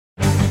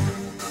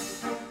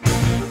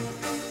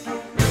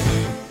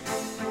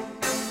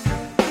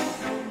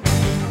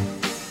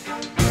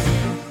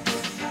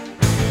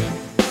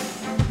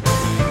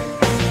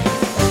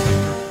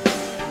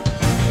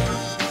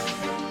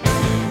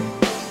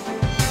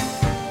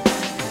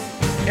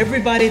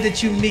Everybody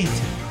that you meet,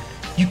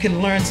 you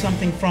can learn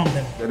something from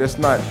them. It's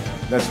not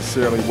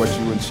necessarily what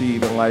you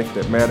achieve in life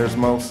that matters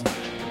most,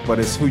 but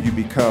it's who you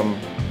become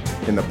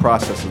in the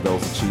process of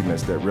those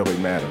achievements that really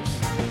matters.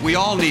 We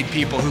all need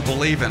people who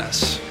believe in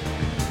us.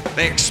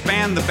 They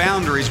expand the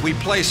boundaries we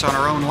place on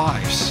our own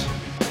lives.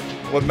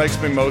 What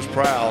makes me most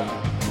proud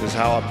is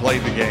how I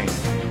played the game.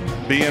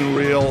 Being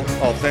real,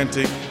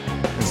 authentic,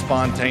 and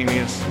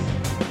spontaneous,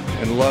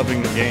 and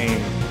loving the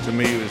game, to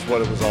me, is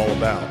what it was all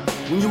about.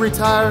 When you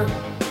retire,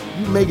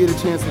 you may get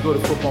a chance to go to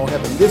football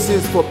heaven. This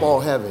is football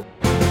heaven.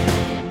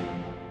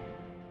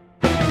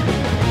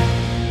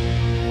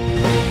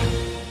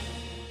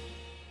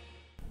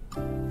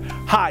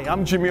 Hi,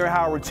 I'm Jameer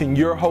Howerton,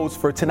 your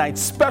host for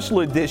tonight's special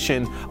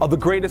edition of the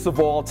greatest of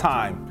all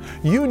time.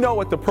 You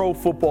know, at the Pro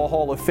Football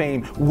Hall of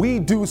Fame, we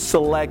do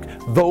select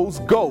those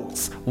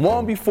GOATs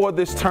long before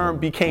this term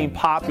became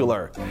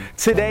popular.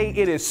 Today,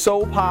 it is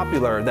so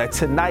popular that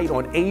tonight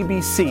on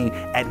ABC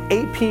at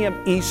 8 p.m.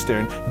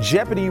 Eastern,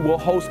 Jeopardy will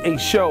host a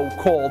show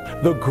called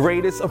The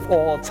Greatest of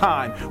All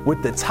Time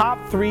with the top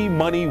 3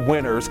 money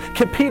winners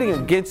competing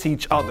against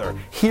each other.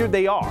 Here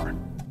they are.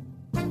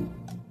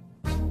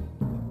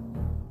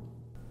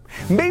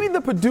 Maybe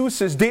the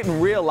producers didn't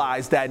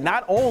realize that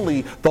not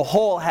only the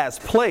Hall has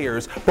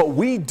players, but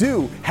we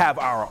do have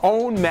our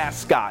own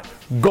mascot,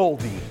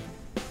 Goldie.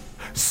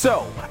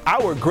 So,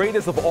 our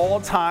greatest of all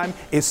time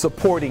is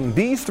supporting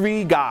these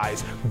 3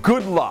 guys.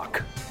 Good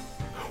luck.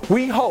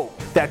 We hope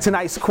that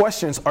tonight's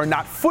questions are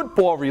not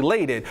football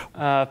related.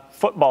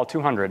 Football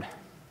 200.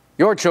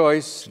 Your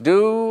choice.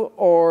 Do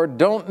or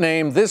don't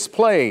name this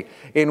play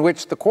in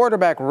which the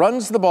quarterback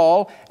runs the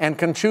ball and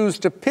can choose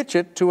to pitch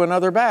it to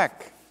another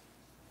back.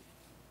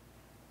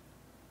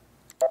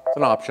 It's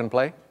an option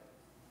play.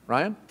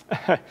 Ryan?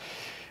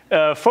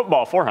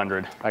 Football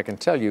 400. I can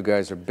tell you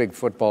guys are big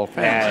football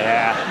fans.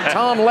 Yeah.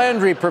 Tom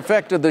Landry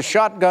perfected the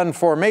shotgun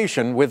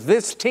formation with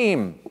this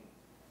team.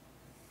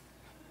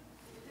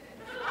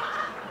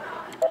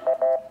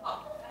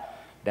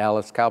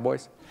 Dallas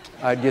Cowboys.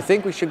 Do you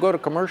think we should go to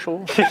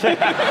commercial?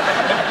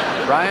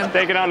 Ryan?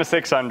 Take it on to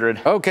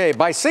 600. Okay,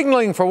 by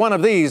signaling for one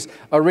of these,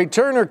 a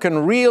returner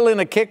can reel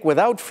in a kick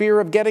without fear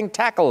of getting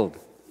tackled.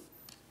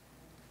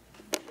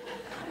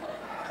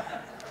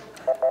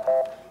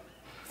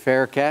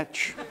 Fair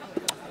catch.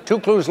 2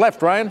 clues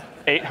left, Ryan.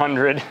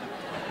 800.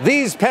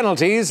 These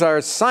penalties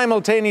are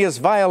simultaneous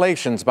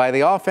violations by the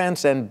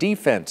offense and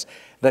defense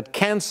that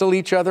cancel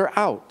each other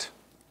out.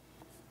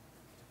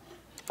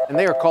 And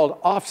they are called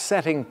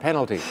offsetting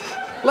penalties.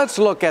 Let's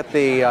look at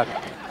the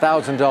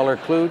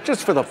 $1,000 clue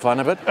just for the fun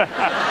of it.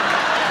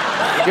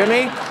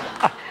 Jimmy?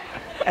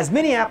 As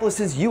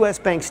Minneapolis' U.S.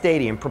 Bank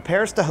Stadium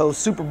prepares to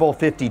host Super Bowl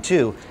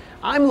 52,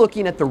 I'm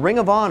looking at the Ring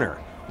of Honor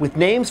with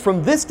names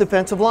from this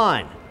defensive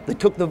line that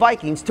took the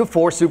Vikings to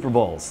 4 Super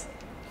Bowls.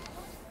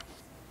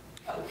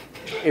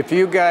 If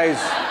you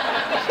guys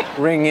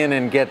ring in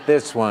and get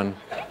this one,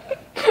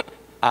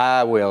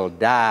 I will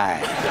die.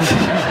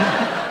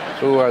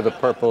 Who are the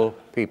Purple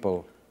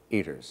People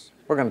Eaters?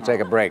 We're going to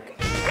take a break.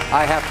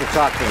 I have to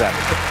talk to them.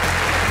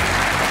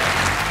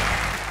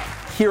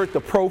 Here at the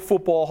Pro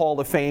Football Hall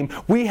of Fame,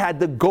 we had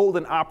the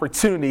golden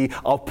opportunity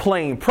of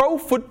playing Pro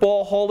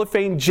Football Hall of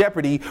Fame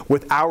Jeopardy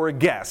with our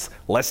guests.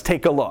 Let's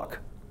take a look.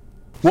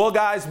 Well,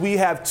 guys, we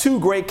have 2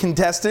 great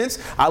contestants.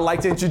 I'd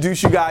like to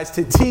introduce you guys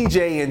to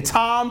TJ and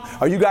Tom.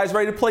 Are you guys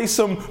ready to play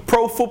some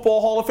Pro Football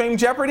Hall of Fame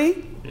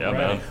Jeopardy? Yeah,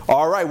 man.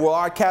 All right, well,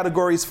 our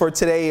categories for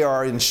today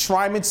are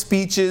enshrinement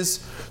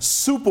speeches,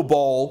 Super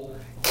Bowl,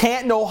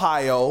 Canton,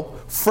 Ohio,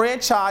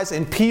 franchise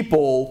and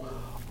people,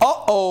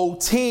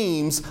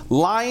 teams,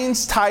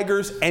 Lions,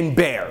 Tigers, and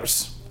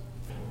Bears.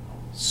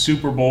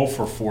 Super Bowl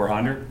for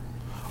 400.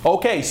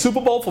 Okay,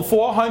 Super Bowl for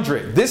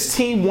 400. This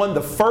team won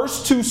the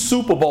first 2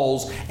 Super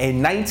Bowls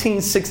in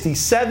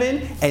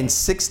 1967 and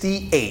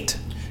 68.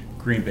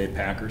 Green Bay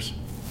Packers.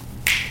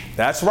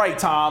 That's right,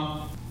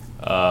 Tom.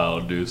 I'll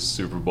do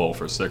Super Bowl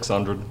for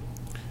 600.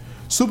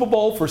 Super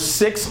Bowl for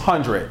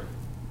 600.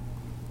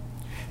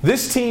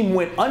 This team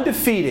went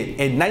undefeated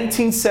in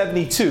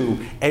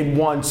 1972 and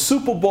won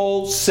Super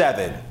Bowl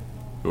 7.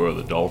 Who are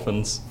the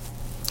Dolphins?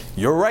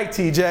 You're right,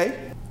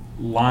 TJ.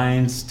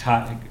 Lions,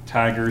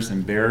 Tigers,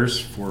 and Bears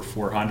for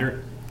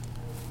 400.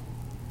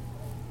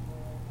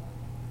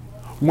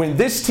 When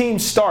this team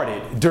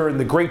started during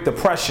the Great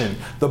Depression,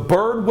 the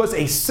bird was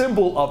a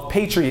symbol of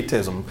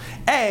patriotism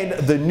and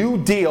the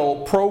New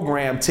Deal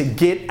program to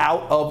get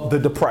out of the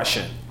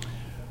Depression.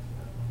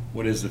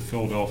 What is the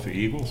Philadelphia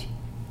Eagles?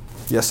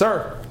 Yes,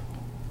 sir.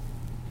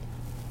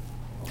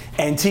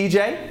 And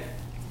TJ?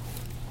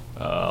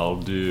 I'll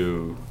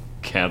do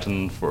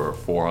Canton for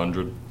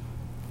 400.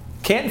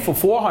 Canton for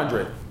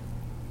 400.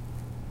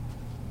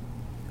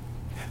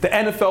 The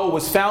NFL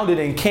was founded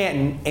in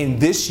Canton in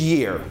this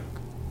year.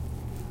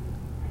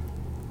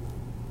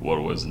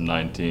 What was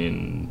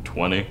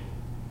 1920?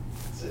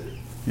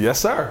 Yes,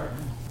 sir.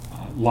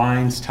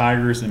 Lions,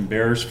 Tigers, and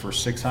Bears for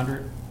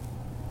 600.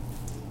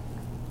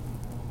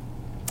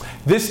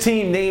 This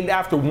team named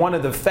after one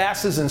of the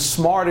fastest and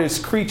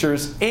smartest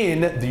creatures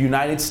in the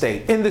United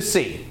States, in the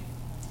sea.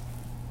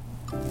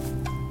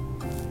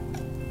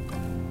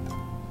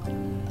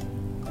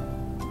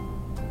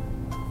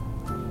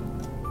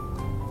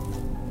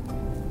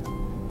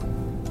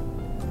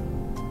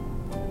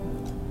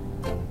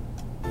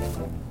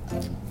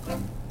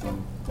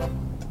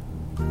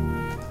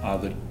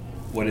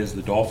 What is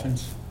the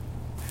Dolphins?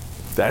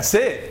 That's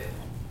it.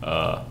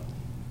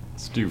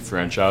 Let's do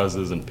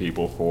franchises and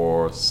people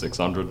for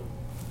 600.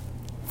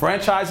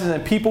 Franchises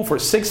and people for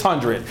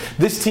 600.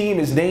 This team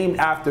is named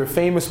after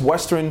famous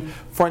Western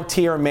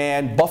frontier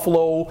man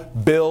Buffalo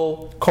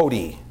Bill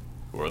Cody.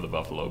 Who are the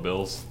Buffalo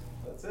Bills?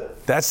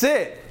 That's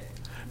it.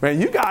 Man,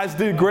 you guys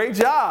did a great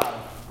job.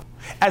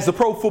 As the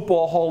Pro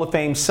Football Hall of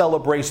Fame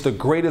celebrates the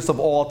greatest of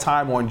all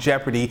time on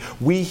Jeopardy,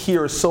 we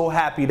here are so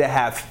happy to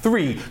have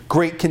 3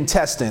 great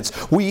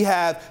contestants. We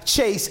have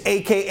Chase,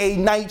 aka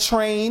Night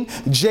Train,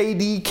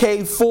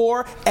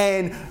 JDK4,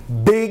 and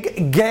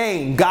Big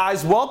Game.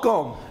 Guys,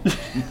 welcome.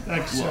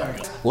 Thanks, sir.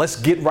 Let's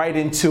get right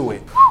into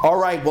it. All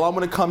right, well, I'm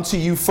going to come to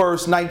you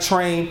first. Night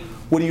Train,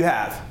 what do you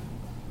have?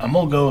 I'm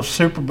going to go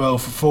Super Bowl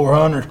for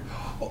 400.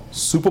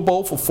 Super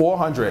Bowl for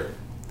 400.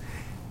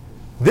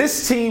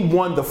 This team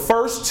won the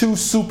first 2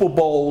 Super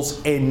Bowls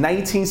in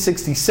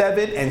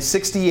 1967 and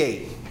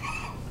 68.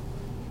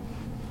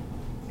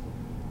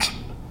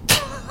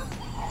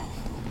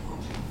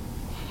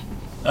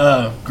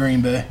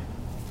 Green Bay.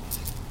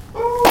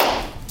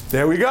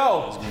 There we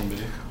go.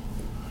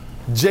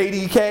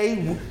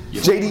 JDK,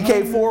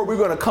 JDK4, we're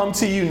going to come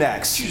to you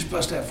next. You just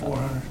bust that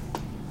 400.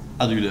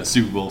 I'll do that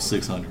Super Bowl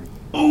 600.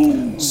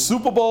 Ooh.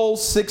 Super Bowl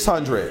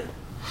 600.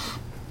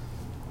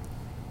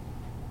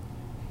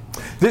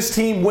 This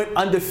team went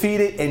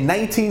undefeated in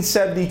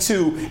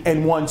 1972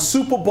 and won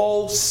Super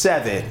Bowl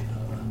 7.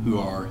 Who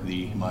are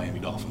the Miami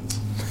Dolphins?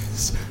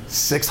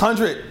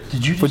 600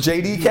 for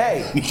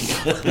JDK.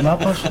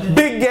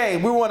 Big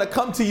Game, we want to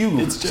come to you.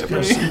 It's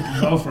Jeopardy.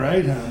 Super Bowl for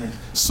 800.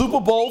 Super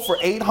Bowl for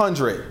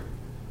 800.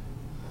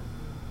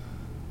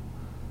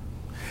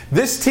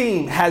 This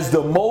team has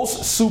the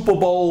most Super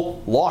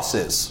Bowl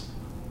losses.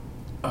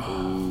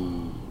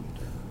 Oh.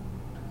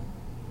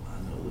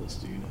 I know this.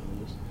 Do you know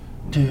this?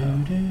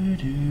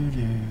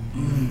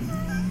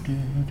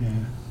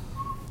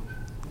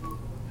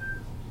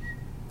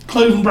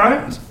 Cleveland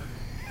Browns.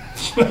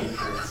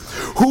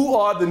 Who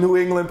are the New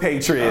England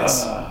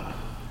Patriots?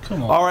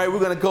 Come on. All right, we're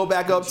going to go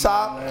back up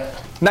top.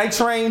 Night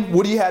Train,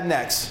 what do you have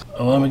next?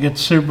 Well, let me get the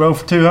Super Bowl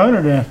for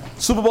 200 then.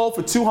 Super Bowl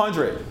for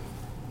 200.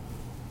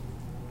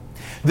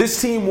 This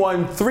team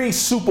won 3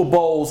 Super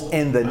Bowls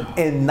in the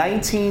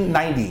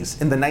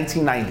 1990s. In the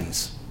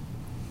 1990s.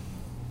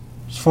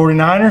 It's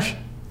 49ers.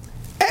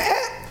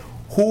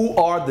 Who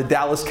are the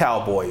Dallas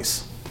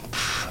Cowboys?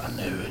 I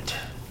knew it.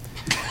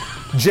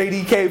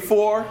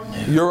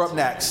 JDK4, you're up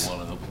next.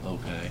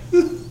 Okay.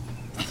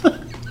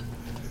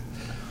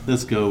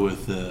 Let's go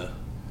with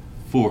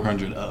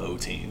 400 uh-oh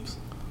teams.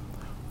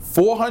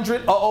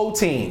 400 uh-oh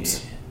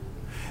teams.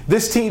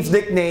 This team's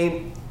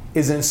nickname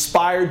is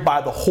inspired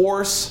by the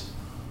horse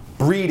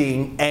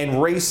breeding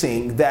and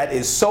racing that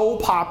is so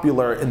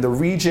popular in the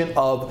region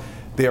of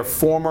their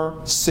former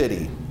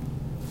city.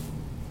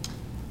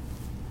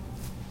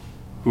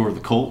 Who are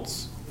the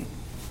Colts?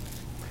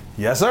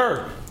 Yes,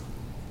 sir.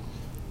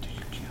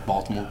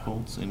 Baltimore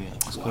Colts?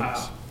 Indianapolis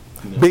Colts?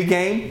 No. Big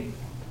Game,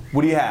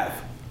 what do you have?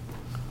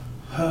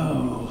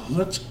 Oh,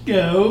 let's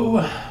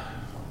go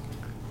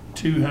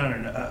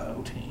 200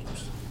 uh-oh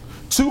teams.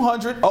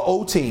 200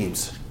 uh-oh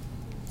teams.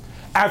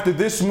 After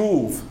this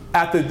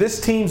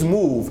team's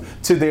move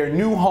to their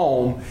new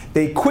home,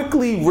 they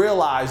quickly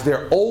realized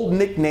their old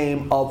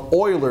nickname of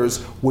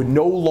Oilers would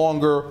no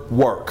longer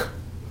work.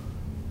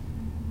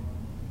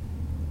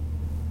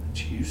 It's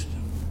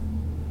Houston.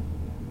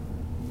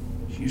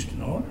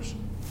 Houston Oilers.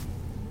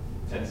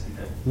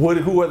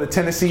 Who are the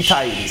Tennessee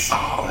Titans?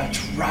 Oh,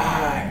 that's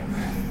right.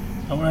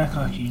 I'm gonna act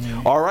like you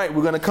knew. All right,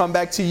 we're going to come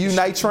back to you,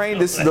 Night Train.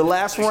 This is the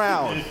last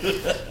round.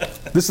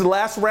 This is the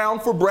last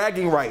round for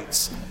bragging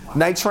rights.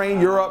 Night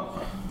Train, you're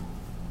up.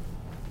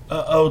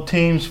 Uh-oh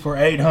teams for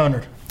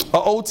 800.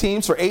 Uh-oh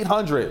teams for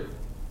 800.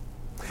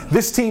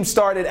 This team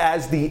started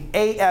as the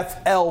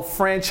AFL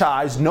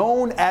franchise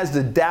known as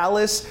the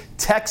Dallas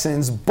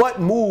Texans, but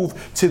moved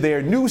to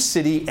their new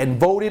city and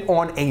voted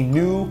on a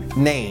new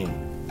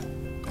name.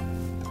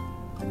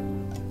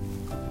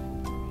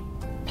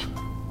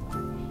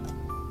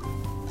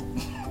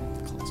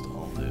 Close to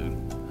home, dude.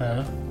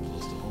 Huh?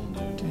 Close to home,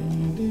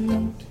 dude.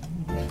 I'm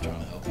trying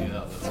to help you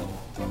out, that's all.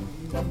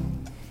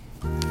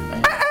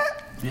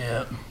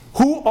 Yeah.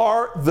 Who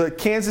are the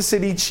Kansas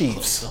City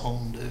Chiefs? Close to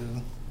home, dude.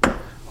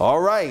 All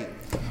right,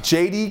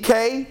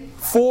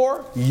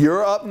 JDK4,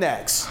 you're up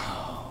next.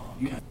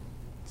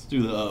 Let's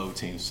do the uh-oh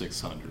team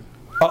 600.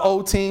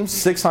 Uh-oh team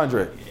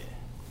 600. Yeah.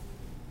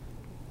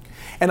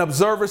 An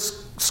observer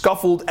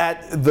scuffled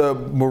at the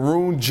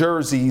maroon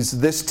jerseys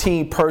this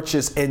team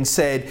purchased and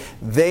said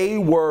they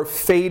were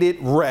faded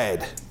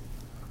red.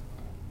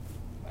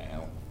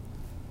 Wow.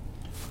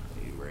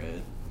 Faded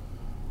red.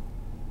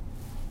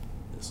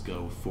 Let's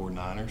go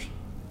 49ers.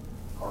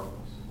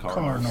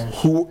 Cardinals.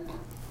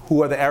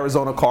 Who are the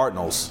Arizona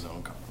Cardinals?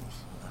 All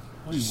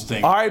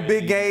right,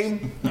 Big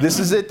Game. This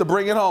is it to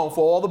bring it home for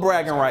all the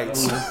bragging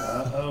rights.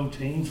 Uh-oh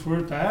teams for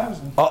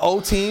 1,000.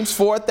 Uh-oh teams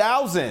for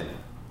 1,000.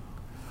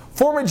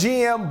 Former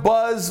GM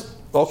Buzz,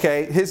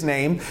 okay, his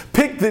name,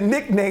 picked the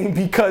nickname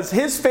because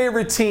his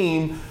favorite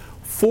team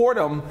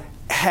Fordham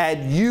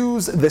had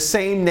used the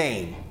same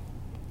name?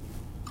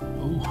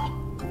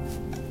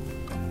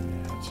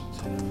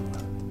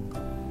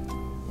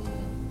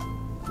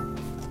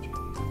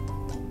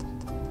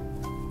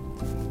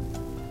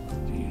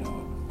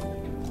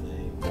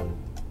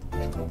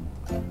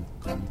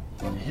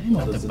 Hit him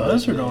with the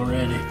buzzard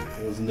already.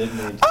 It was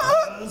nicknamed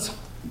Buzz.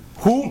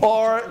 Who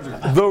are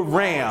the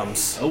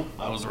Rams? Oh,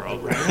 I was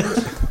wrong.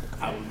 Rams?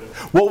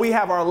 Well, we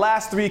have our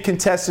last three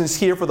contestants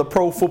here for the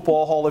Pro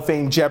Football Hall of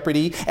Fame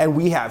Jeopardy, and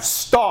we have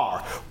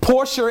Star,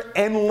 Portia,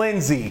 and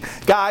Lindsay.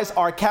 Guys,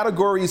 our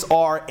categories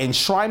are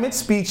enshrinement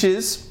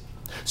speeches,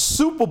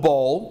 Super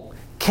Bowl,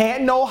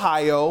 Canton,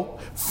 Ohio,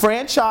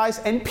 franchise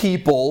and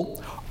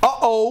people,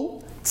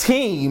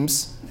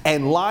 teams,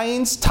 and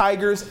Lions,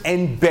 Tigers,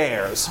 and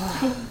Bears.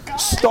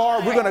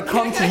 Star, we're going to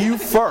come to you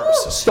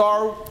first.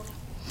 Star.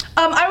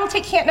 I will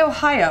take Canton,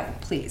 Ohio,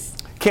 please.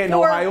 Canton,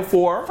 Ohio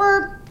for?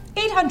 For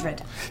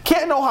 800.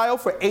 Canton, Ohio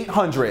for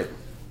 800.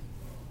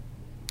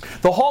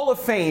 The Hall of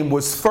Fame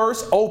was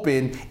first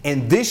opened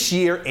in this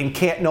year in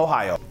Canton,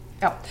 Ohio.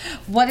 Oh.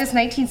 What is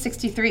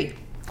 1963?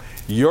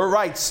 You're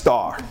right,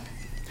 Star.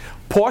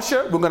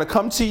 Portia, we're going to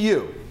come to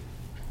you.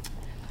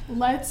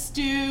 Let's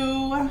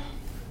do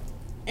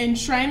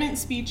enshrinement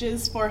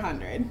speeches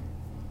 400.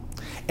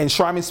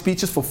 Enshrinement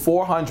speeches for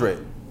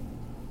 400.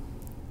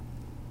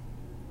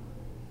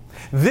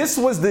 This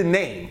was the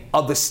name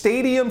of the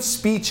stadium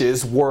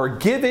speeches were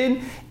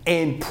given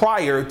in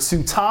prior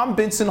to Tom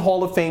Benson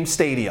Hall of Fame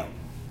Stadium.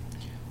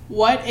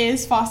 What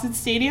is Fawcett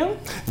Stadium?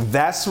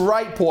 That's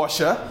right,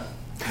 Portia.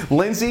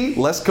 Lindsay,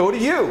 let's go to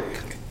you.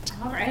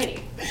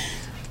 Alrighty.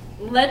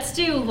 Let's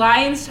do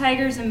Lions,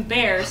 Tigers, and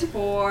Bears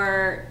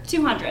for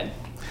 200.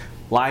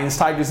 Lions,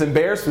 Tigers, and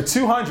Bears for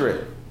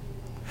 200.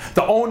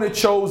 The owner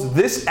chose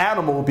this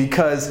animal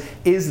because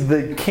is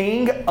the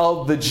king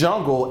of the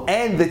jungle,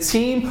 and the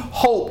team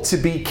hoped to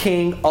be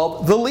king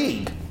of the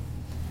league.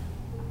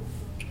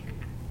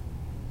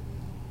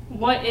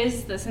 What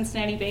is the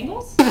Cincinnati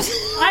Bengals?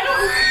 I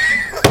don't.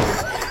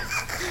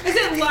 Is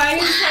it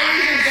Lions,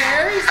 Tigers, and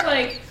Bears?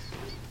 Like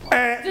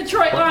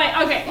Detroit Lions.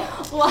 Okay.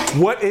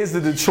 What is the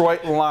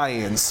Detroit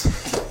Lions?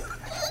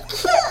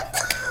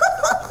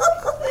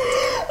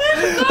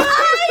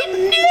 I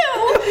knew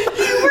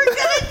you were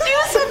gonna do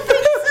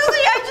something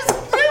silly. I just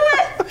knew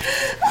it.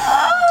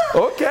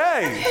 Okay.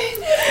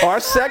 Our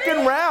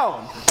second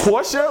round.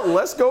 Portia,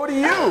 let's go to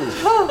you.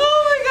 Oh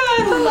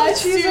my God.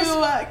 Let's do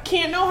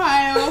Canton,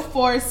 Ohio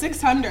for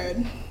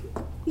 600.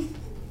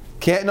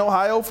 Canton,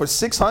 Ohio for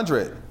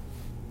 600.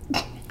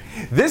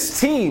 This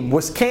team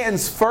was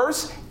Canton's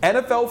first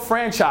NFL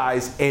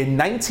franchise in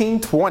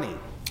 1920.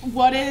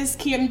 What is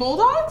Canton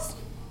Bulldogs?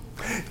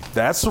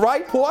 That's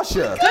right,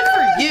 Portia. Good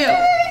for you.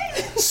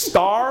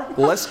 Star,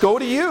 let's go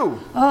to you.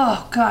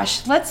 Oh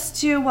gosh, let's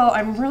do, well,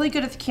 I'm really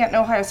good at the Canton,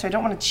 Ohio, so I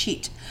don't want to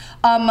cheat.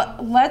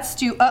 Let's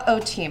do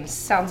teams.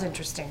 Sounds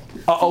interesting.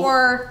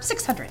 For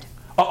 600.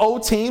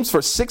 Teams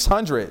for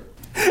 600.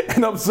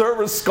 An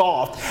observer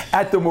scoffed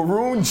at the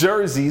maroon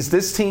jerseys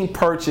this team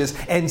purchased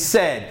and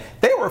said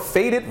they were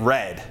faded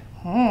red.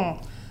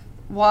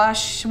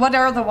 What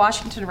are the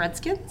Washington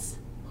Redskins?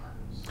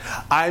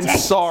 I'm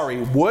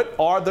sorry, what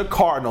are the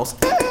Cardinals?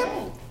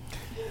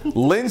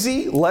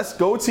 Lindsay, let's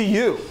go to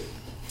you.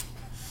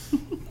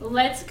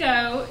 Let's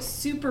go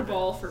Super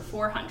Bowl for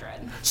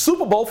 400.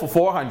 Super Bowl for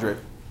 400.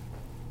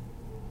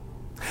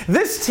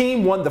 This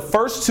team won the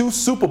first two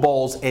Super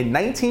Bowls in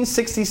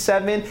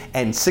 1967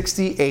 and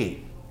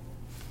 68.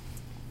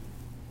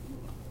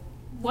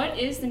 What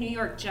is the New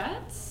York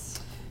Jets?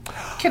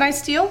 Can I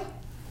steal?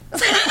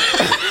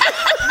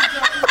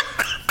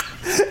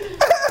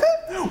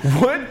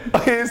 What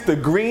is the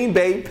Green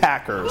Bay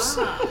Packers?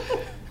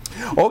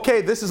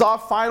 Okay, this is our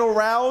final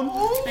round.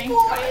 Thank you.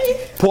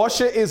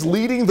 Portia is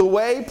leading the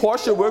way.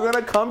 Portia, we're going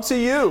to come to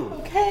you.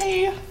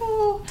 Okay.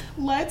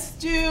 Let's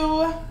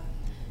do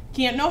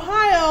Canton,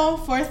 Ohio,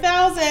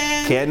 4,000.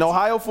 Canton,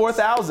 Ohio,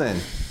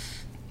 4,000.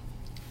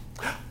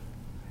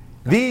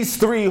 These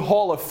three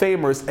Hall of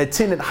Famers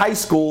attended high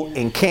school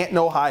in Canton,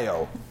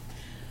 Ohio.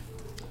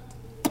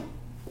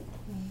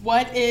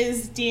 What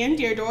is Dan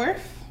Deerdorf?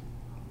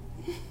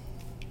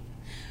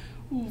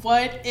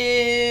 What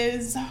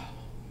is... Oh,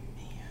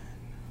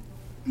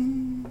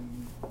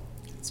 man.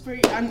 It's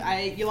pretty...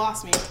 you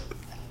lost me.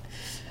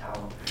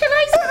 Can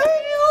I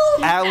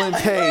steal? Alan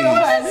Page.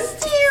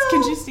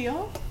 Can you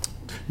steal?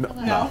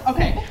 No.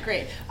 Okay,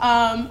 great.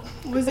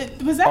 Was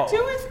that 2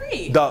 or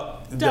 3? Done.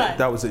 Done.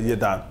 That was it. You're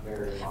done.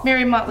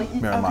 Mary Motley.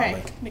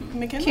 Okay.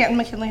 McKinley? Canton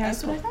McKinley High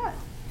School. That's what I thought.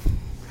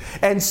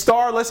 And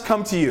Star, let's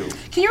come to you.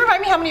 Can you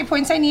remind me how many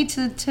points I need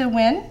to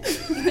win,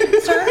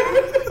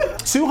 sir?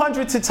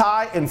 200 to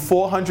tie and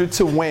 400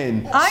 to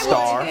win, I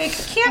Star. will take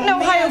Canton,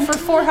 Ohio for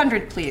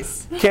 400,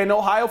 please. Canton,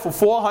 Ohio for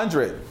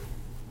 400.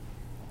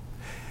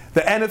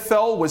 The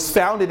NFL was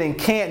founded in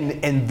Canton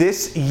in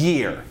this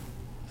year.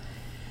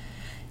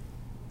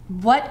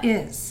 What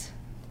is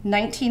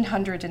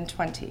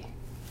 1920?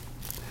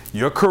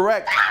 You're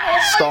correct,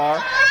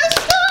 Star.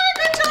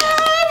 Good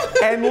job!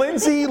 And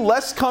Lindsay,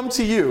 let's come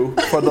to you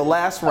for the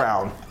last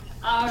round.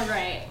 All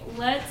right,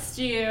 let's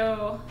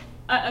do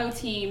Uh-Oh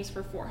teams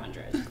for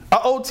 400.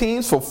 Uh-Oh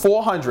teams for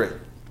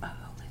 400.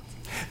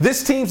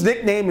 This team's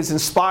nickname is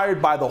inspired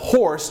by the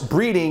horse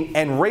breeding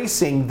and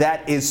racing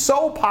that is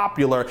so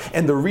popular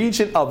in the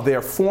region of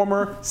their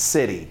former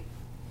city.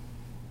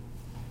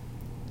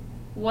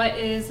 What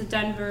is the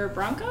Denver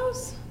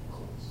Broncos?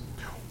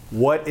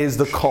 What is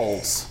the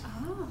Colts?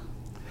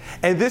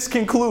 And this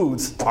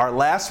concludes our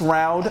last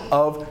round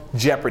of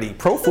Jeopardy!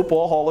 Pro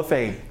Football Hall of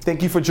Fame.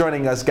 Thank you for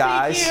joining us,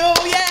 guys. Thank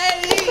you.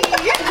 Yay!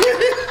 Yay!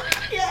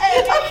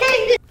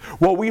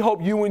 Well, we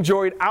hope you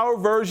enjoyed our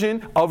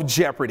version of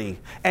Jeopardy!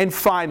 And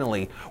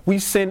finally, we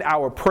send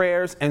our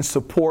prayers and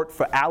support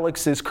for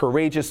Alex's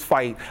courageous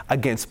fight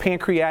against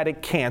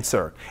pancreatic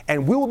cancer.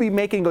 And we will be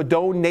making a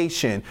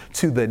donation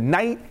to the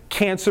Knight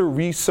Cancer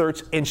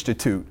Research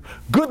Institute.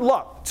 Good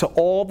luck to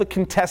all the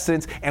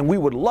contestants, and we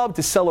would love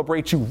to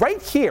celebrate you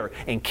right here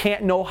in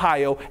Canton,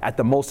 Ohio at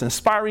the most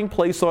inspiring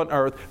place on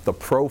earth, the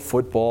Pro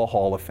Football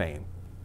Hall of Fame.